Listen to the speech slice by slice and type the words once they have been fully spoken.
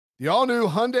The all-new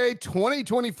Hyundai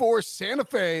 2024 Santa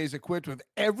Fe is equipped with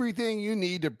everything you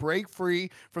need to break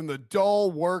free from the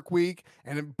dull work week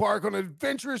and embark on an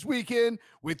adventurous weekend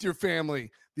with your family.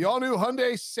 The all-new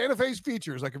Hyundai Santa Fe's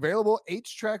features like available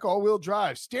H-Track all-wheel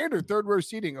drive, standard third-row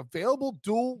seating, available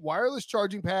dual wireless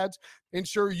charging pads,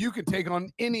 ensure you can take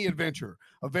on any adventure.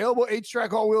 Available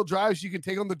H-Track all-wheel drives, you can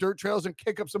take on the dirt trails and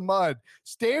kick up some mud.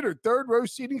 Standard third-row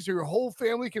seating so your whole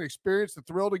family can experience the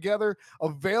thrill together.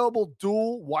 Available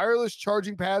dual wireless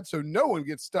charging pads so no one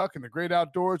gets stuck in the great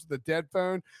outdoors with a dead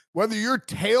phone. Whether you're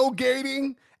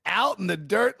tailgating out in the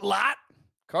dirt lot,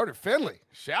 Carter Finley,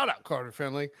 shout out Carter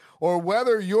Finley, or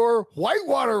whether you're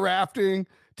whitewater rafting,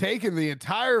 taking the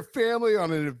entire family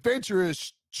on an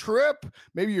adventurous trip,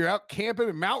 maybe you're out camping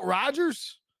in Mount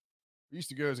Rogers. I used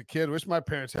to go as a kid. Wish my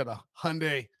parents had a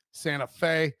Hyundai Santa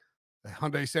Fe. The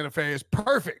Hyundai Santa Fe is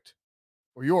perfect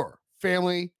for your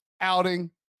family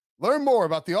outing. Learn more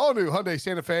about the all-new Hyundai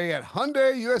Santa Fe at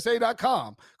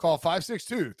HyundaiUSA.com. Call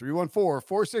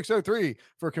 562-314-4603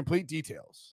 for complete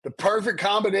details. The perfect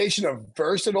combination of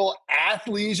versatile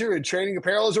athleisure and training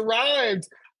apparel has arrived.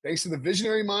 Thanks to the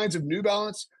visionary minds of New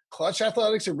Balance, Clutch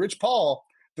Athletics, and Rich Paul,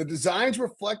 the designs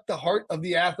reflect the heart of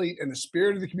the athlete and the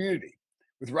spirit of the community.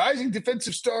 With rising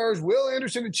defensive stars Will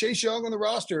Anderson and Chase Young on the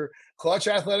roster, Clutch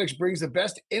Athletics brings the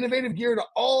best innovative gear to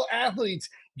all athletes,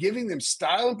 giving them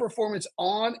style and performance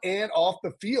on and off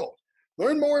the field.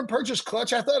 Learn more and purchase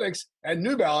Clutch Athletics at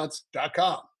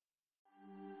NewBalance.com.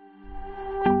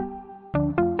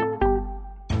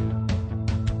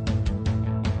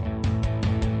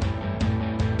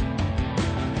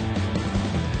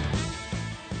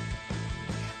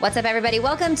 What's up, everybody?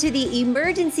 Welcome to the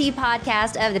emergency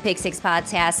podcast of the Pick Six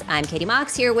Podcast. I'm Katie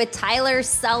Mox here with Tyler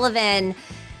Sullivan.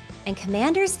 And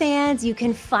Commanders fans, you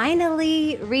can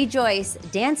finally rejoice.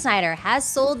 Dan Snyder has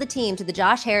sold the team to the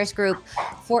Josh Harris Group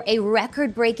for a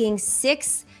record-breaking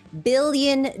 $6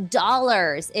 billion.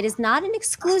 It is not an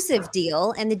exclusive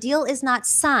deal, and the deal is not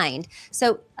signed.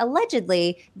 So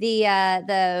allegedly,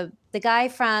 the guy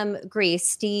from Greece,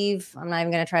 Steve, I'm not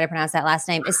even going to try to pronounce that last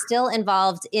name, is still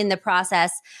involved in the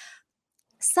process.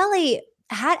 Sully,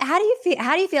 how do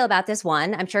you feel about this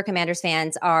one? I'm sure Commanders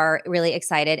fans are really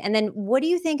excited. And then what do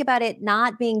you think about it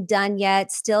not being done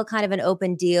yet? Still kind of an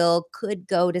open deal, could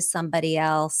go to somebody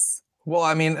else. Well,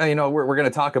 I mean, we're going to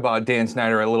talk about Dan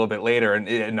Snyder a little bit later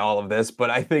in all of this, but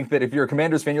I think that if you're a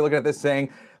Commanders fan, you're looking at this saying,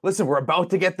 listen, we're about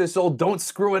to get this sold. Don't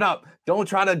screw it up. Don't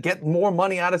try to get more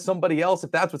money out of somebody else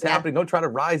if that's what's happening. Don't try to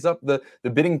rise up the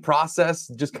bidding process.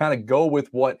 Just kind of go with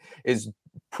what is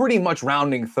pretty much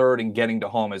rounding third and getting to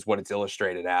home is what it's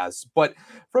illustrated as. But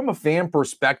from a fan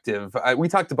perspective, we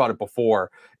talked about it before.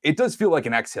 It does feel like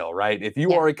an exhale, right? If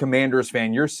you are a Commanders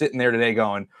fan, you're sitting there today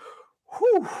going,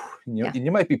 whew,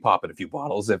 you might be popping a few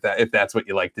bottles if that's what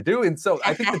you like to do. And so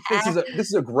I think that this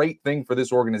is a great thing for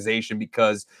this organization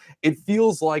because it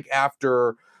feels like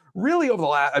after really over the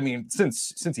last,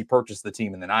 since he purchased the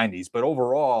team in the 90s, but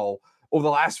overall over the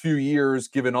last few years,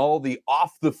 given all the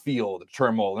off the field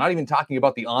turmoil, not even talking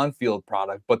about the on-field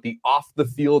product, but the off the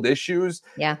field issues,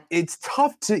 it's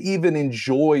tough to even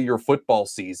enjoy your football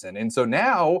season. And so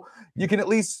now you can at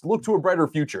least look to a brighter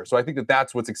future. So I think that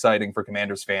that's what's exciting for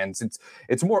Commanders fans.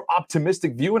 It's a more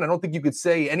optimistic view, and I don't think you could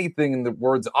say anything in the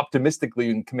words optimistically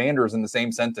in Commanders in the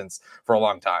same sentence for a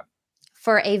long time.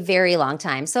 For a very long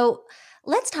time. So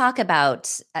let's talk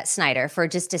about Snyder for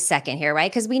just a second here,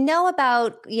 right? Because we know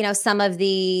about, some of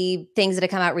the things that have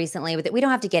come out recently with it. We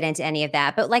don't have to get into any of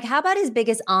that. But how about his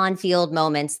biggest on-field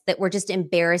moments that were just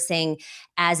embarrassing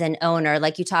as an owner?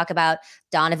 Like you talk about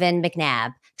Donovan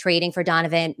McNabb, trading for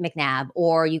Donovan McNabb,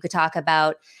 or you could talk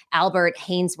about Albert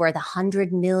Haynesworth,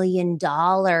 $100 million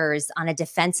on a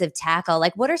defensive tackle.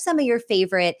 What are some of your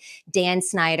favorite Dan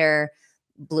Snyder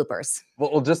bloopers?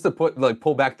 Well, just to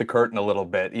pull back the curtain a little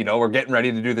bit, we're getting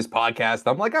ready to do this podcast.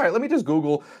 I'm like, all right, let me just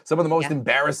Google some of the most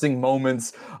embarrassing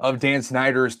moments of Dan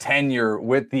Snyder's tenure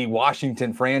with the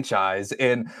Washington franchise.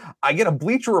 And I get a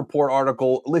Bleacher Report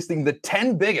article listing the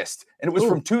 10 biggest, and it was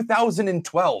from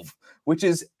 2012, which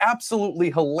is absolutely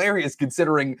hilarious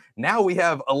considering now we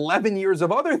have 11 years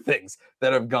of other things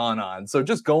that have gone on. So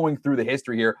just going through the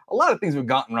history here, a lot of things have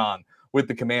gotten wrong with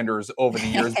the Commanders over the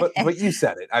years, but you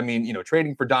said it. I mean,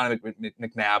 trading for Donovan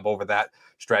McNabb over that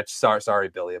stretch. Sorry,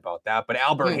 Billy, about that. But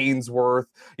Albert Haynesworth,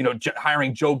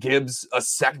 hiring Joe Gibbs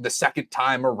the second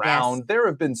time around. Yes. There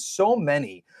have been so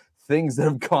many things that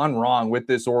have gone wrong with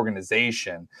this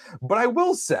organization. But I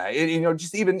will say,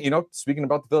 just even, speaking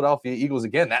about the Philadelphia Eagles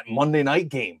again, that Monday night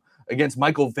game against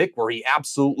Michael Vick, where he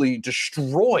absolutely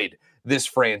destroyed this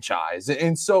franchise.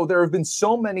 And so there have been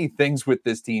so many things with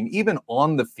this team, even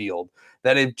on the field,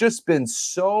 that have just been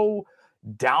so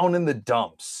down in the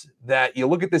dumps that you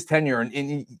look at this tenure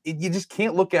and you just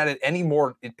can't look at it any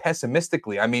more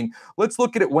pessimistically. I mean, let's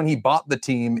look at it when he bought the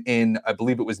team in, I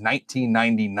believe it was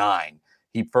 1999.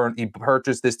 He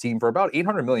purchased this team for about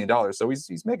 $800 million. So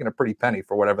he's making a pretty penny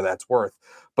for whatever that's worth.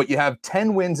 But you have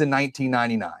 10 wins in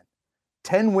 1999,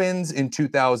 10 wins in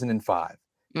 2005,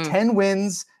 10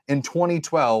 wins in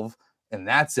 2012, and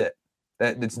that's it.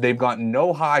 They've gotten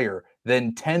no higher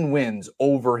than 10 wins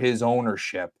over his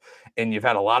ownership. And you've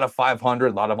had a lot of 500,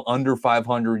 a lot of under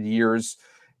 500 years.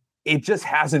 It just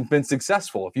hasn't been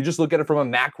successful. If you just look at it from a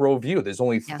macro view, there's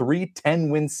only 3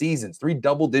 10-win seasons, 3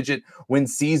 double-digit win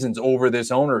seasons over this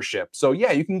ownership. So,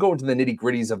 yeah, you can go into the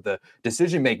nitty-gritties of the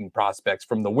decision-making prospects.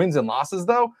 From the wins and losses,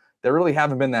 though, there really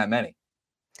haven't been that many.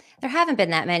 There haven't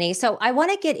been that many. So I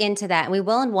want to get into that. And we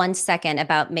will in 1 second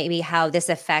about maybe how this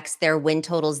affects their win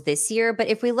totals this year. But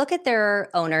if we look at their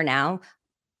owner now,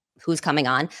 who's coming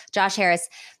on, Josh Harris,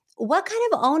 what kind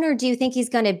of owner do you think he's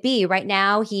going to be? Right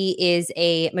now, he is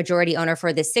a majority owner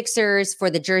for the Sixers, for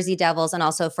the Jersey Devils, and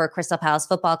also for Crystal Palace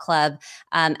Football Club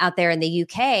out there in the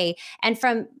UK. And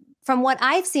from what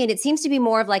I've seen, it seems to be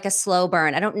more of like a slow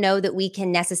burn. I don't know that we can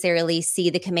necessarily see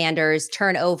the Commanders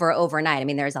turn over overnight. I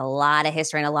mean, there's a lot of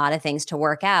history and a lot of things to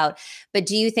work out. But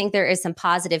do you think there is some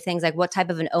positive things? Like, what type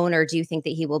of an owner do you think that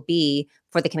he will be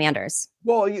for the Commanders?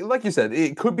 Well, like you said,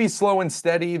 it could be slow and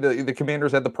steady. The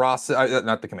Commanders had the process,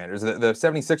 not the Commanders, the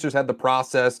 76ers had the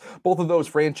process. Both of those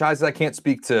franchises, I can't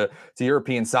speak to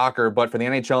European soccer, but for the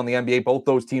NHL and the NBA, both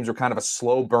those teams are kind of a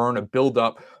slow burn, a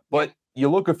build-up. But you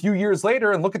look a few years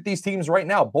later and look at these teams right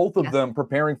now, both of them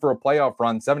preparing for a playoff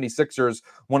run. 76ers,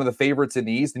 one of the favorites in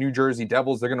the East. The New Jersey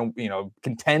Devils, they're going to,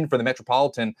 contend for the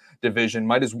Metropolitan Division,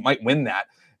 might win that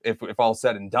if all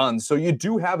said and done. So you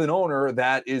do have an owner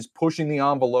that is pushing the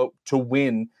envelope to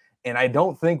win. And I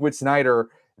don't think with Snyder,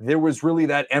 there was really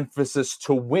that emphasis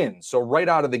to win. So right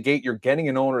out of the gate, you're getting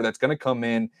an owner that's going to come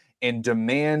in and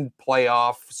demand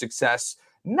playoff success.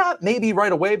 Not maybe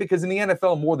right away, because in the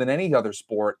NFL, more than any other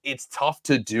sport, it's tough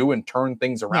to do and turn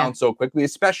things around so quickly,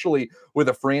 especially with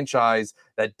a franchise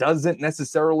that doesn't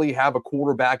necessarily have a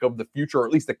quarterback of the future, or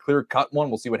at least a clear-cut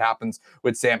one. We'll see what happens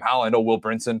with Sam Howell. I know Will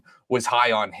Brinson was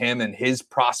high on him and his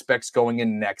prospects going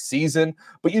in next season.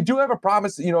 But you do have a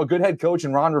promise, a good head coach,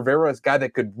 and Ron Rivera is a guy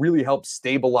that could really help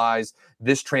stabilize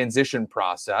this transition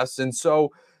process. And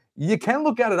so you can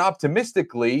look at it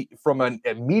optimistically from an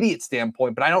immediate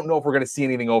standpoint, but I don't know if we're going to see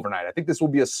anything overnight. I think this will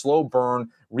be a slow burn,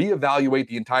 reevaluate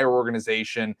the entire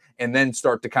organization, and then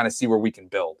start to kind of see where we can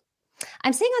build.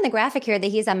 I'm seeing on the graphic here that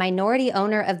he's a minority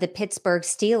owner of the Pittsburgh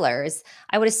Steelers.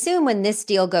 I would assume when this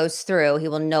deal goes through, he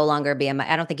will no longer be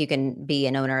I don't think you can be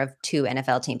an owner of 2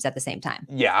 NFL teams at the same time.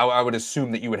 Yeah, I would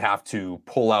assume that you would have to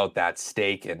pull out that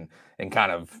stake and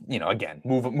kind of, again,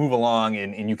 move along,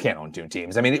 and you can't own 2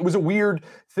 teams. I mean, it was a weird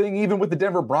thing even with the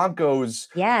Denver Broncos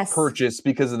purchase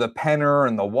because of the Penner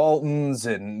and the Waltons,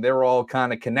 and they're all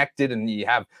kind of connected, and you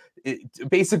have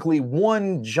basically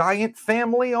one giant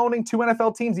family owning 2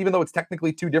 NFL teams, even though it's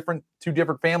technically two different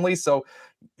families. So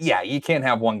yeah, you can't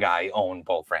have one guy own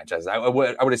both franchises. I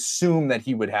would assume that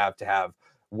he would have to have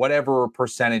whatever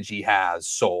percentage he has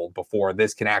sold before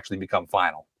this can actually become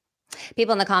final.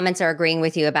 People in the comments are agreeing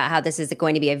with you about how this is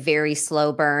going to be a very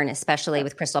slow burn, especially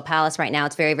with Crystal Palace right now.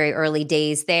 It's very, very early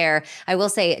days there. I will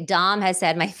say Dom has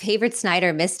said my favorite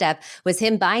Snyder misstep was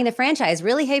him buying the franchise.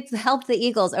 Really helped the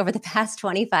Eagles over the past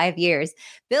 25 years.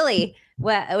 Billy,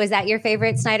 was that your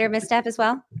favorite Snyder misstep as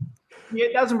well? Yeah,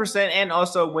 1,000%. And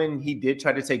also when he did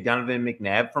try to take Donovan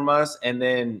McNabb from us, and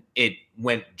then it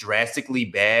went drastically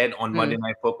bad on Monday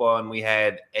Night Football, and we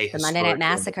had the Monday Night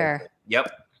Massacre.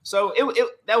 Yep. So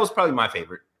that was probably my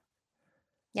favorite.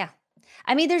 Yeah.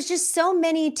 I mean, there's just so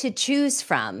many to choose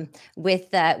from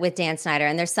with Dan Snyder.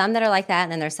 And there's some that are like that.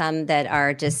 And then there's some that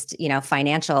are just,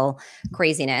 financial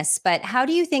craziness. But how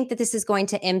do you think that this is going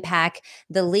to impact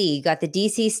the league? You got the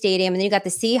DC Stadium and then you got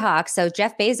the Seahawks. So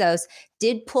Jeff Bezos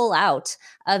did pull out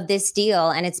of this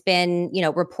deal. And it's been,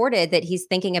 reported that he's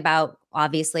thinking about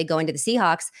obviously going to the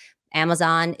Seahawks.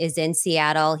 Amazon is in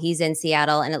Seattle. He's in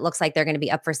Seattle. And it looks like they're going to be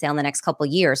up for sale in the next couple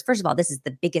of years. First of all, this is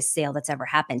the biggest sale that's ever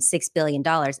happened, $6 billion.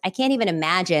 I can't even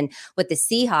imagine what the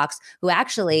Seahawks, who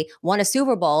actually won a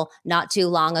Super Bowl not too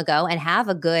long ago and have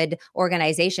a good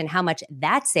organization, how much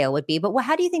that sale would be. But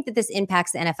how do you think that this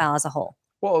impacts the NFL as a whole?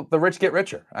 Well, the rich get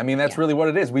richer. I mean, that's really what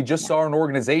it is. We just saw an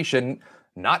organization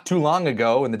not too long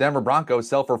ago in the Denver Broncos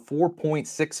sell for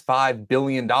 $4.65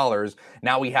 billion.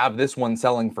 Now we have this one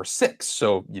selling for $6 billion.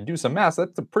 So you do some math,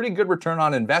 that's a pretty good return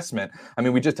on investment. I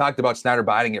mean, we just talked about Snyder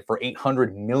buying it for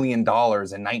 $800 million in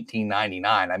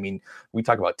 1999. I mean, we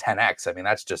talk about 10X. I mean,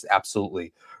 that's just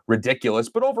absolutely ridiculous.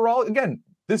 But overall, again,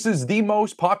 This is the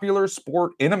most popular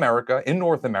sport in America, in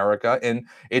North America, and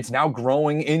it's now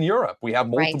growing in Europe. We have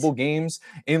multiple games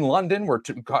in London. We're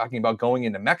talking about going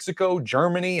into Mexico,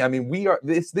 Germany. I mean,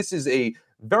 this is a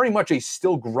very much a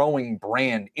still growing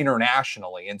brand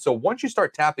internationally. And so once you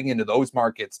start tapping into those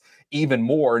markets even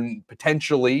more, and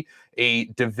potentially a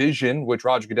division, which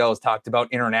Roger Goodell has talked about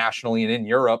internationally and in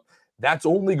Europe, that's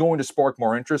only going to spark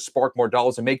more interest, spark more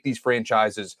dollars, and make these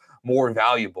franchises more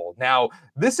valuable. Now,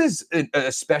 this is an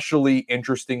especially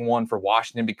interesting one for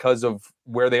Washington because of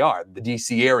where they are, the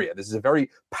DC area. This is a very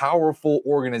powerful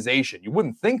organization. You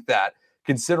wouldn't think that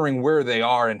considering where they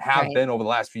are and have been over the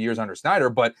last few years under Snyder,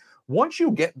 but once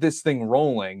you get this thing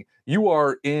rolling, you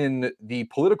are in the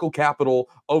political capital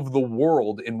of the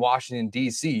world in Washington,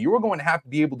 D.C. You are going to have to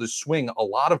be able to swing a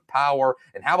lot of power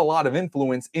and have a lot of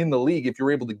influence in the league if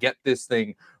you're able to get this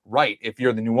thing right, if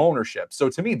you're the new ownership. So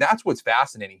to me, that's what's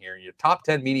fascinating here. Your top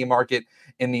 10 media market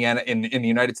in the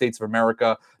United States of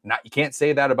America. You can't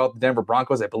say that about the Denver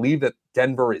Broncos. I believe that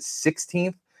Denver is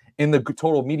 16th in the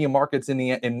total media markets in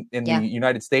the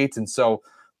United States. And so,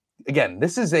 again,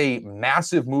 this is a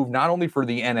massive move, not only for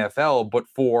the NFL, but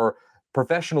for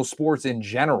professional sports in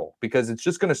general, because it's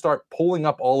just going to start pulling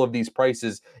up all of these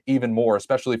prices even more,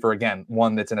 especially for, again,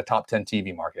 one that's in a top 10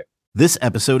 TV market. This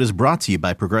episode is brought to you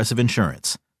by Progressive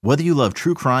Insurance. Whether you love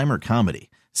true crime or comedy,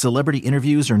 celebrity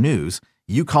interviews or news,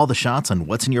 you call the shots on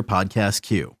what's in your podcast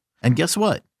queue. And guess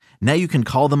what? Now you can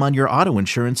call them on your auto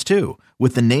insurance too,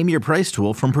 with the Name Your Price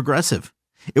tool from Progressive.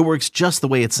 It works just the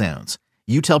way it sounds.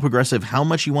 You tell Progressive how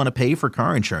much you want to pay for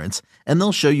car insurance, and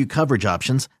they'll show you coverage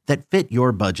options that fit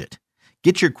your budget.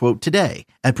 Get your quote today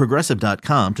at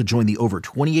Progressive.com to join the over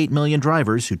 28 million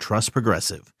drivers who trust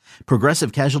Progressive.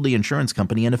 Progressive Casualty Insurance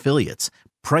Company and Affiliates.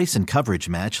 Price and coverage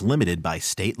match limited by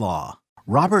state law.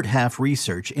 Robert Half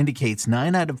research indicates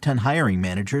 9 out of 10 hiring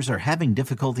managers are having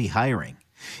difficulty hiring.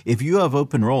 If you have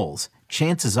open roles,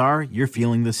 chances are you're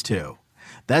feeling this too.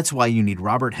 That's why you need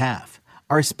Robert Half.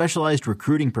 Our specialized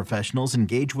recruiting professionals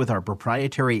engage with our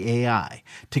proprietary AI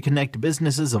to connect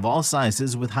businesses of all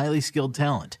sizes with highly skilled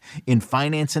talent in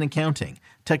finance and accounting,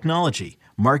 technology,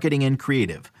 marketing and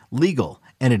creative, legal,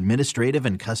 and administrative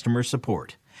and customer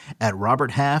support. At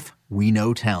Robert Half, we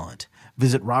know talent.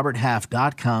 Visit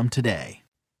roberthalf.com today.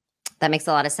 That makes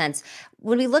a lot of sense.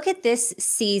 When we look at this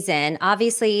season,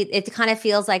 obviously it kind of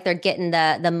feels like they're getting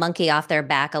the monkey off their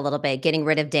back a little bit, getting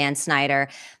rid of Dan Snyder.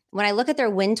 When I look at their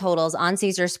win totals on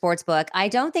Caesar Sportsbook, I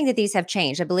don't think that these have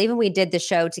changed. I believe when we did the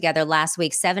show together last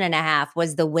week, 7.5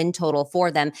 was the win total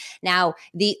for them. Now,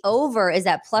 the over is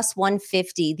at plus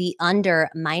 150, the under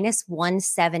minus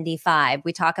 175.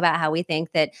 We talk about how we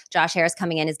think that Josh Harris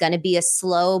coming in is going to be a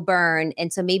slow burn.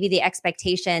 And so maybe the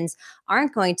expectations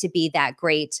aren't going to be that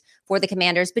great for the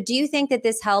Commanders. But do you think that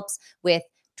this helps with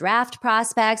draft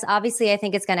prospects? Obviously, I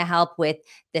think it's going to help with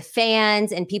the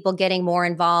fans and people getting more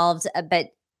involved. But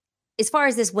as far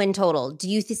as this win total, do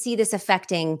you see this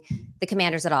affecting the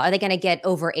Commanders at all? Are they going to get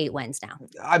over 8 wins now?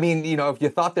 I mean, if you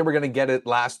thought they were going to get it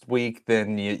last week,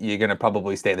 then you're going to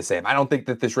probably stay the same. I don't think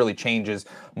that this really changes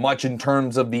much in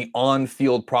terms of the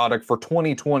on-field product for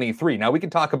 2023. Now, we can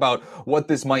talk about what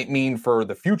this might mean for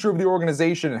the future of the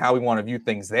organization and how we want to view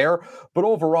things there. But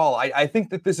overall, I think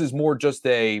that this is more just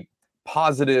a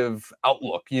positive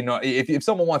outlook. If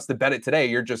someone wants to bet it today,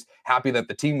 you're just happy that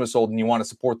the team was sold and you want to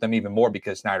support them even more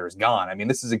because Snyder is gone. I mean,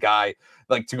 this is a guy,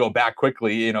 like, to go back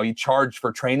quickly, he charged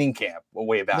for training camp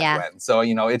way back when. So,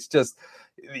 it's just,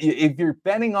 if you're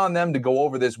betting on them to go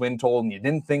over this win total and you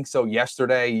didn't think so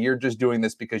yesterday, you're just doing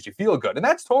this because you feel good. And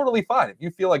that's totally fine. If you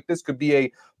feel like this could be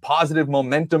a positive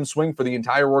momentum swing for the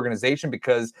entire organization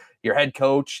because your head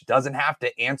coach doesn't have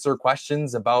to answer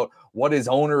questions about what his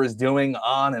owner is doing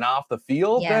on and off the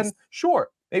field, then sure,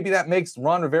 maybe that makes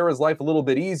Ron Rivera's life a little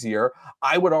bit easier.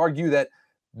 I would argue that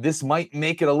this might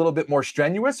make it a little bit more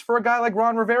strenuous for a guy like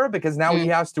Ron Rivera because now he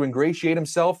has to ingratiate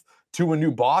himself to a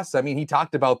new boss. I mean, he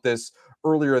talked about this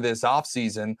earlier this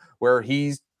offseason where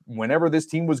whenever this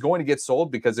team was going to get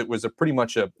sold, because it was pretty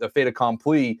much a fait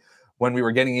accompli when we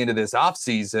were getting into this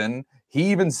offseason,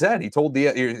 he even said, he told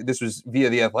this was via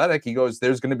The Athletic, he goes,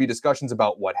 there's going to be discussions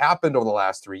about what happened over the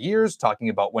last 3 years, talking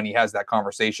about when he has that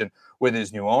conversation with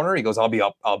his new owner. He goes, I'll be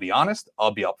honest,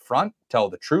 I'll be upfront, tell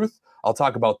the truth. I'll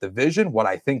talk about the vision, what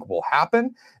I think will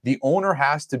happen. The owner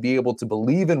has to be able to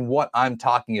believe in what I'm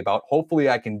talking about. Hopefully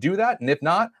I can do that. And if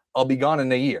not, I'll be gone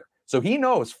in a year. So he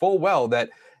knows full well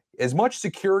that as much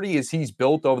security as he's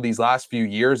built over these last few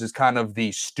years as kind of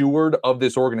the steward of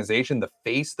this organization, the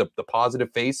face, the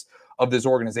positive face of this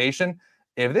organization,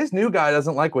 if this new guy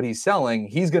doesn't like what he's selling,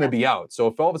 he's going to be out. So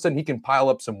if all of a sudden he can pile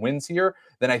up some wins here,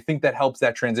 then I think that helps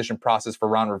that transition process for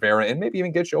Ron Rivera and maybe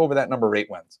even get you over that number 8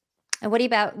 wins. And what do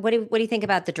you think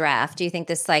about the draft? Do you think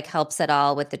this like helps at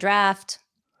all with the draft?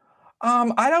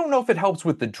 I don't know if it helps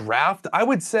with the draft. I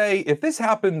would say if this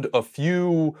happened a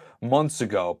few months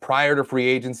ago, prior to free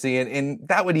agency, and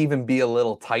that would even be a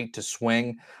little tight to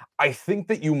swing, I think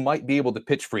that you might be able to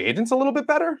pitch free agents a little bit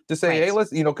better to say, Right. hey,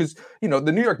 let's, because,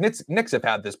 the New York Knicks have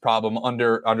had this problem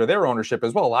under their ownership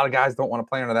as well. A lot of guys don't want to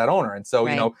play under that owner. And so,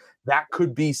 Right. that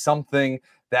could be something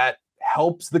that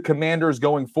helps the Commanders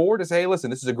going forward to say, hey,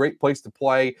 listen, this is a great place to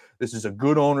play. This is a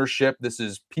good ownership.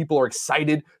 People are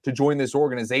excited to join this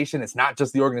organization. It's not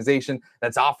just the organization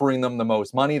that's offering them the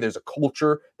most money. There's a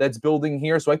culture that's building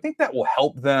here. So I think that will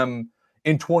help them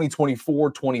in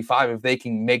 2024, 25, if they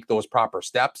can make those proper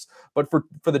steps. But for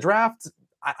the draft,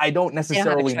 I don't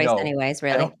necessarily know. Anyways,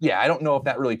 really. I don't know if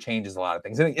that really changes a lot of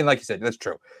things. And like you said, that's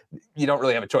true. You don't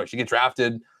really have a choice. You get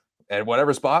drafted at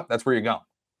whatever spot, that's where you're going.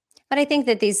 But I think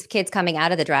that these kids coming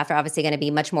out of the draft are obviously going to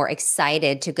be much more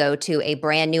excited to go to a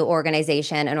brand new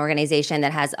organization, an organization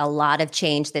that has a lot of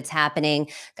change that's happening.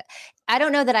 I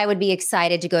don't know that I would be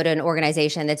excited to go to an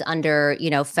organization that's under,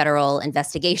 federal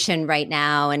investigation right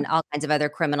now and all kinds of other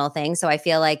criminal things. So I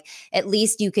feel like at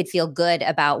least you could feel good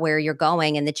about where you're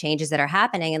going and the changes that are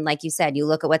happening. And like you said, you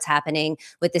look at what's happening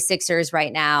with the Sixers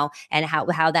right now and how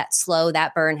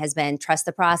that burn has been. Trust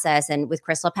the process. And with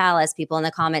Crystal Palace, people in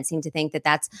the comments seem to think that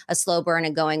that's a slow burn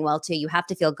and going well too. You have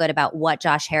to feel good about what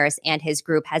Josh Harris and his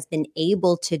group has been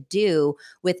able to do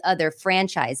with other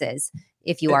franchises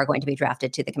if you are going to be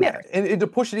drafted to the Commanders. Yeah, and to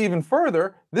push it even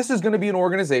further, this is going to be an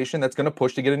organization that's going to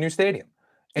push to get a new stadium.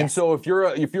 And Yes. so if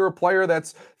you're a player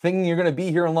that's thinking you're going to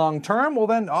be here long term, well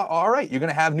then, all right, you're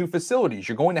going to have new facilities.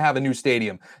 You're going to have a new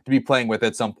stadium to be playing with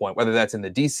at some point, whether that's in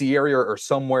the DC area or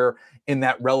somewhere in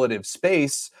that relative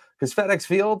space. Because FedEx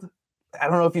Field, I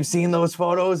don't know if you've seen those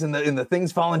photos and the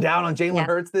things falling down on Jalen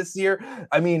Hurts this year.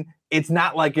 I mean, it's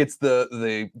not like it's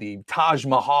the Taj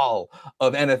Mahal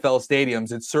of NFL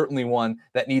stadiums. It's certainly one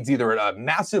that needs either a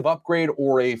massive upgrade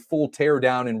or a full tear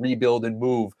down and rebuild and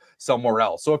move somewhere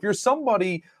else. So if you're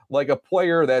somebody like a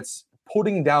player that's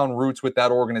putting down roots with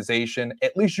that organization,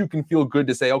 at least you can feel good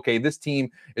to say, okay, this team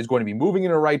is going to be moving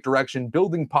in the right direction,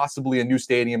 building possibly a new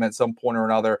stadium at some point or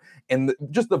another. And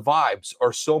just the vibes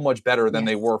are so much better than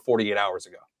they were 48 hours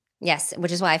ago. Yes,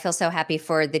 which is why I feel so happy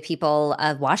for the people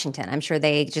of Washington. I'm sure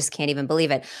they just can't even believe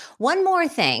it. One more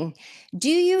thing. Do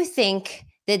you think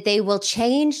that they will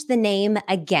change the name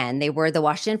again? They were the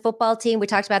Washington football team. We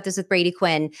talked about this with Brady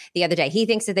Quinn the other day. He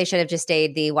thinks that they should have just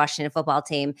stayed the Washington football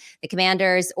team, the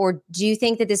Commanders. Or do you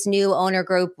think that this new owner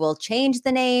group will change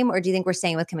the name? Or do you think we're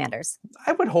staying with Commanders?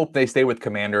 I would hope they stay with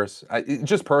Commanders.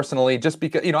 Just personally, just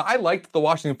because, I liked the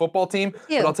Washington football team,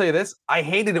 but I'll tell you this, I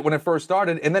hated it when it first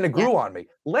started and then it grew on me.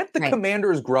 Let the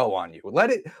Commanders grow on you.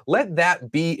 Let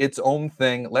that be its own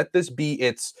thing. Let this be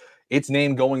its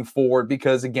name going forward,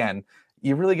 because again,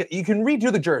 you can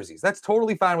redo the jerseys. That's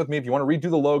totally fine with me if you want to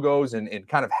redo the logos and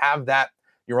kind of have that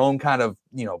your own kind of,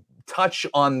 touch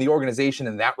on the organization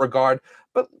in that regard,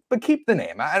 but keep the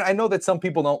name. I know that some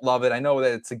people don't love it. I know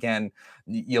that it's, again,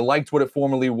 you liked what it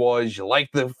formerly was. You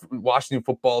liked the Washington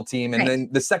football team. And then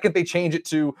the second they change it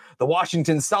to the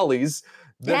Washington Sullies,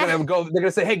 they're going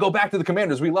to say, hey, go back to the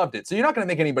Commanders. We loved it. So you're not going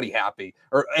to make anybody happy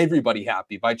or everybody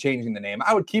happy by changing the name.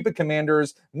 I would keep it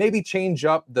Commanders, maybe change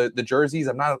up the jerseys.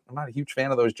 I'm not a huge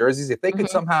fan of those jerseys. If they could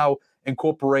somehow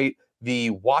incorporate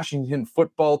the Washington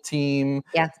football team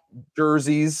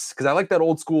jerseys, because I like that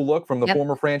old school look from the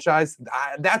former franchise.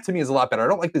 That to me is a lot better. I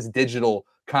don't like this digital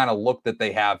kind of look that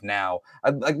they have now.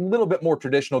 A little bit more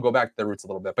traditional, go back to their roots a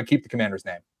little bit, but keep the Commanders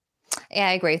name. Yeah,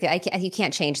 I agree with you. You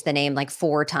can't change the name like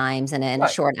 4 times in a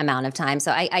short amount of time.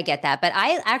 So I get that. But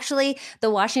the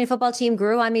Washington football team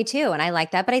grew on me too. And I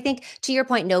like that. But I think to your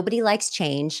point, nobody likes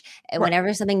change.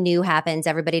 Whenever something new happens,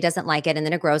 everybody doesn't like it. And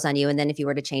then it grows on you. And then if you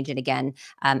were to change it again,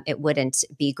 it wouldn't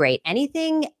be great.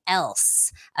 Anything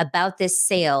else about this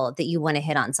sale that you want to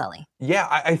hit on, Sully? Yeah,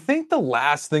 I think the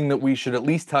last thing that we should at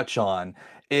least touch on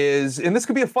is, and this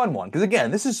could be a fun one, because again,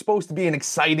 this is supposed to be an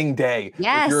exciting day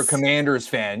if you're a Commanders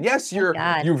fan. Yes,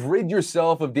 you've rid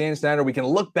yourself of Dan Snyder. We can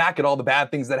look back at all the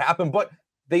bad things that happened, but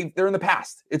they're in the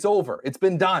past. It's over. It's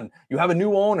been done. You have a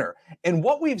new owner. And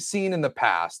what we've seen in the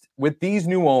past with these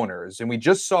new owners, and we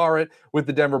just saw it with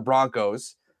the Denver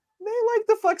Broncos, they like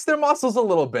to flex their muscles a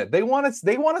little bit. They want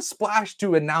to splash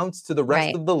to announce to the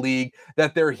rest of the league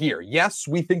that they're here. Yes,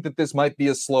 we think that this might be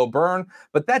a slow burn,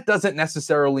 but that doesn't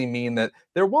necessarily mean that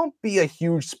there won't be a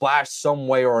huge splash some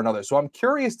way or another. So I'm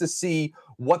curious to see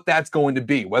what that's going to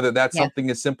be, whether that's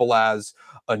something as simple as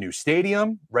a new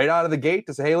stadium right out of the gate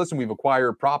to say, hey, listen, we've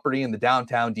acquired property in the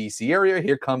downtown DC area.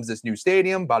 Here comes this new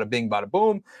stadium, bada bing, bada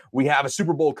boom. We have a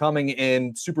Super Bowl coming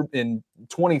in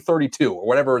 2032 or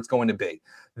whatever it's going to be.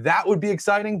 That would be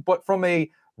exciting. But from a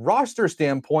roster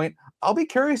standpoint, I'll be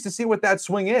curious to see what that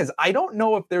swing is. I don't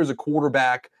know if there's a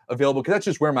quarterback available because that's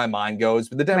just where my mind goes.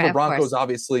 But the Denver Broncos,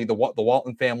 obviously, the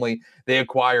Walton family, they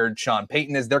acquired Sean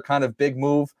Payton as their kind of big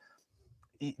move.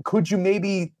 Could you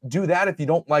maybe do that if you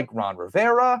don't like Ron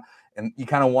Rivera and you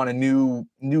kind of want a new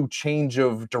change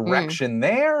of direction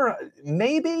there?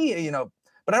 Maybe,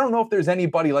 but I don't know if there's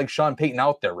anybody like Sean Payton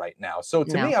out there right now. So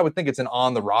to me, I would think it's an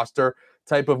on the roster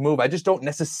type of move. I just don't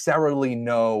necessarily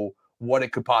know what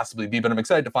it could possibly be, but I'm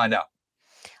excited to find out.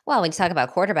 Well, when you talk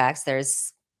about quarterbacks,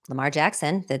 there's Lamar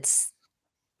Jackson.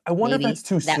 I wonder if that's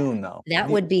too soon, though. That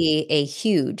would be a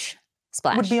huge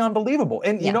splash. Would be unbelievable.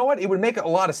 And you know what? It would make a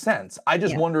lot of sense. I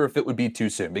just wonder if it would be too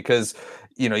soon because,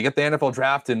 you get the NFL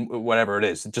draft in whatever it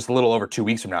is, just a little over 2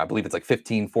 weeks from now. I believe it's like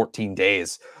 15, 14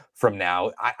 days from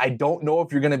now. I don't know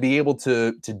if you're going to be able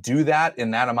to do that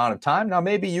in that amount of time. Now,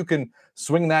 maybe you can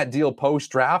swing that deal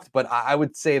post-draft, but I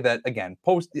would say that, again,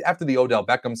 after the Odell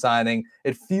Beckham signing,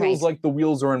 it feels like the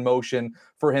wheels are in motion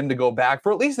for him to go back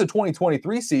for at least the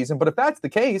 2023 season. But if that's the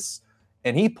case,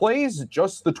 and he plays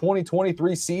just the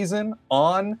 2023 season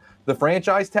on the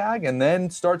franchise tag and then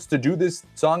starts to do this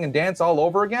song and dance all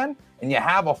over again, and you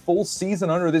have a full season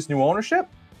under this new ownership,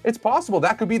 it's possible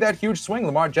that could be that huge swing,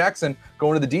 Lamar Jackson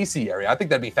going to the DC area. I think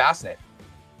that'd be fascinating.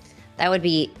 That would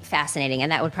be fascinating,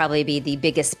 and that would probably be the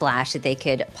biggest splash that they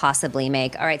could possibly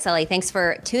make. All right, Sully, thanks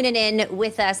for tuning in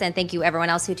with us, and thank you everyone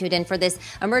else who tuned in for this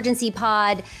emergency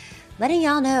pod, letting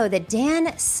y'all know that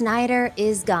Dan Snyder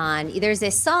is gone. There's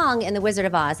this song in The Wizard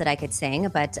of Oz that I could sing,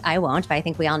 but I won't. But I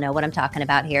think we all know what I'm talking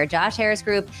about here. Josh Harris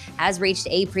Group has reached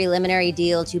a preliminary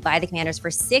deal to buy the Commanders for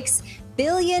 $6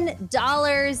 billion.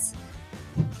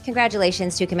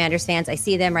 Congratulations to Commanders fans. I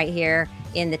see them right here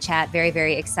in the chat. Very,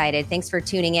 very excited. Thanks for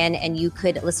tuning in. And you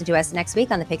could listen to us next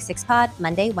week on the Pick 6 Pod,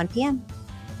 Monday, 1 p.m.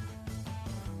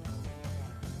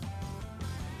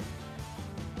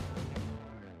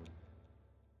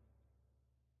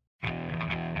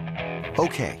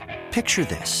 Okay, picture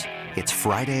this. It's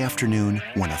Friday afternoon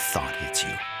when a thought hits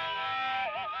you.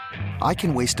 I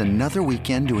can waste another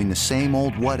weekend doing the same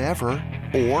old whatever,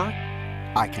 or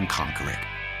I can conquer it.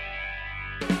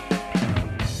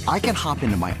 I can hop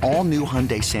into my all-new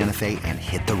Hyundai Santa Fe and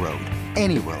hit the road.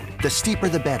 Any road. The steeper,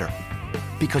 the better.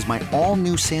 Because my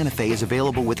all-new Santa Fe is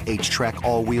available with H-Track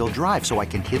all-wheel drive, so I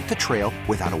can hit the trail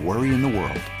without a worry in the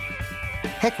world.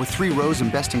 Heck, with 3 rows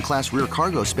and best-in-class rear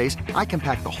cargo space, I can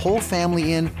pack the whole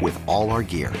family in with all our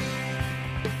gear.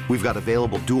 We've got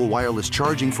available dual wireless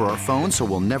charging for our phones, so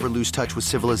we'll never lose touch with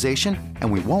civilization,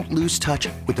 and we won't lose touch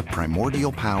with the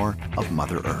primordial power of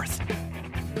Mother Earth.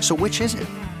 So which is it?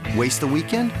 Waste the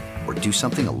weekend or do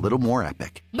something a little more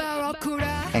epic?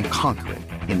 And conquer it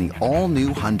in the all-new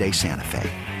Hyundai Santa Fe.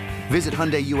 Visit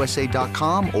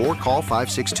HyundaiUSA.com or call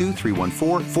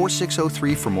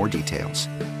 562-314-4603 for more details.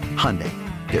 Hyundai,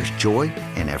 there's joy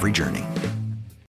in every journey.